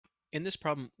In this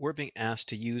problem, we're being asked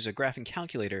to use a graphing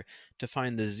calculator to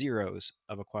find the zeros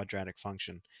of a quadratic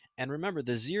function. And remember,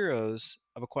 the zeros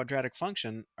of a quadratic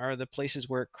function are the places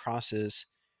where it crosses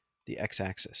the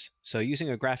x-axis. So using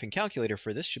a graphing calculator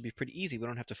for this should be pretty easy. We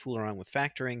don't have to fool around with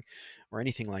factoring or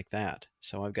anything like that.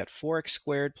 So I've got 4x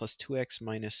squared plus 2x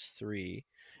minus 3.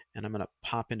 And I'm going to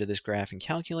pop into this graphing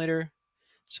calculator.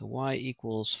 So y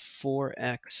equals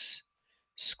 4x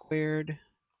squared.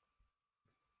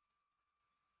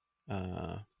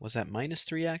 Was that minus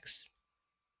 3x?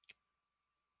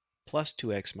 Plus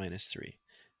 2x minus 3.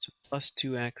 So plus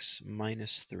 2x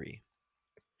minus 3.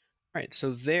 All right,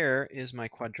 so there is my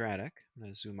quadratic. I'm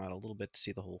going to zoom out a little bit to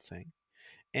see the whole thing.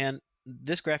 And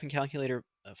this graphing calculator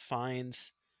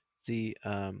finds the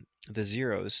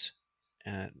zeros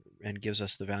and gives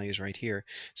us the values right here.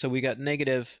 So we got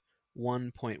negative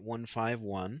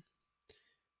 1.151.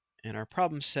 And our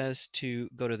problem says to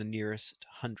go to the nearest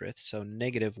hundredth. So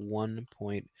negative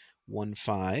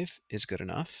 1.15 is good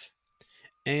enough.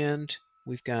 And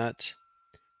we've got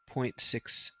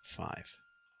 0.65.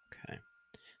 Okay,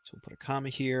 so we'll put a comma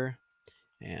here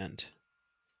and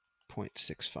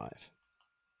 0.65.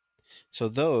 So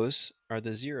those are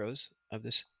the zeros of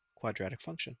this quadratic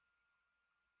function.